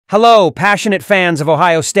Hello, passionate fans of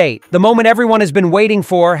Ohio State. The moment everyone has been waiting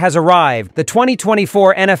for has arrived, the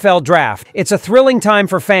 2024 NFL Draft. It's a thrilling time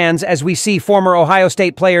for fans as we see former Ohio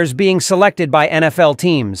State players being selected by NFL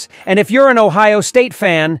teams. And if you're an Ohio State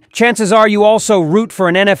fan, chances are you also root for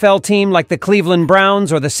an NFL team like the Cleveland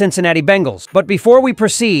Browns or the Cincinnati Bengals. But before we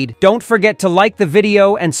proceed, don't forget to like the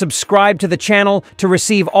video and subscribe to the channel to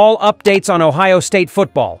receive all updates on Ohio State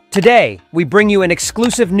football. Today, we bring you an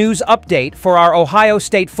exclusive news update for our Ohio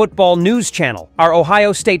State Football News channel. Our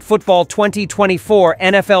Ohio State Football 2024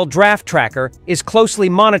 NFL Draft Tracker is closely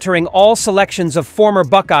monitoring all selections of former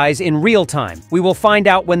Buckeyes in real time. We will find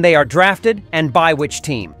out when they are drafted and by which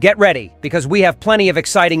team. Get ready, because we have plenty of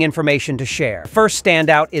exciting information to share. The first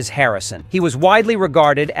standout is Harrison. He was widely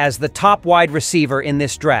regarded as the top wide receiver in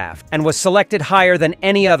this draft and was selected higher than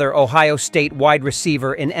any other Ohio State wide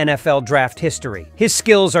receiver in NFL draft history. His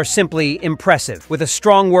skills are simply impressive, with a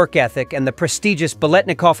strong work ethic and the prestigious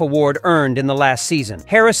Biletnikoff Award earned in the last season.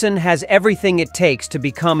 Harrison has everything it takes to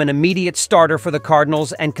become an immediate starter for the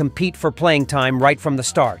Cardinals and compete for playing time right from the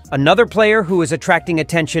start. Another player who is attracting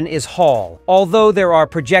attention is Hall. Although there are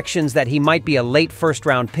projections that he might be a late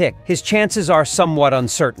first-round pick, his chances are somewhat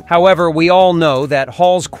uncertain. However, we all know that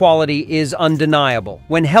Hall's quality is undeniable.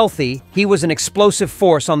 When healthy, he was an explosive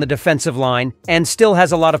force on the defensive line and still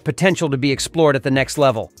has a lot of potential to be explored at the next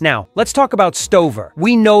level. Now, let's talk about Stover.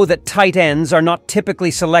 We know that tight ends are not typically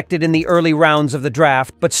selected in the early rounds of the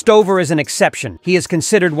draft, but Stover is an exception. He is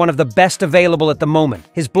considered one of the best available at the moment.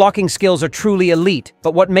 His blocking skills are truly elite,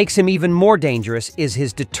 but what makes him even more dangerous is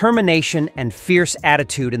his determination and fierce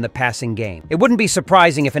attitude in the passing game. It wouldn't be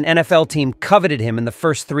surprising if an NFL team coveted him in the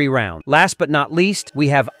first 3 rounds. Last but not least, we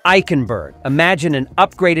have Eichenberg. Imagine an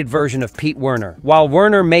upgraded version of Pete Werner. While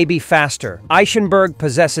Werner may be faster, Eichenberg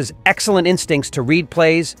possesses excellent instincts to read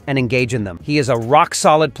plays and engage in them. He is a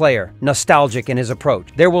rock-solid player, nostalgic in his approach.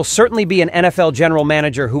 There will certainly be an NFL general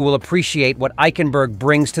manager who will appreciate what Eichenberg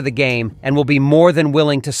brings to the game and will be more than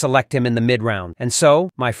willing to select him in the mid-round. And so,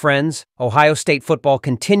 my friends, Ohio State football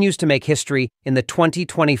continues to make history in the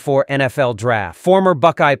 2024 NFL Draft. Former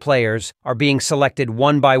Buckeye players are being selected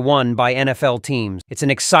one by NFL teams. It's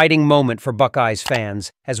an exciting moment for Buckeyes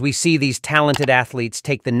fans as we see these talented athletes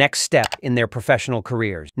take the next step in their professional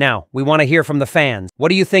careers. Now, we want to hear from the fans. What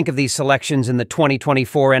do you think of these selections in the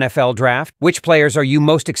 2024 NFL Draft? Which players are you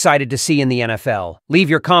most excited to see in the NFL? Leave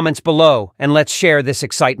your comments below and let's share this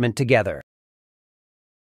excitement together.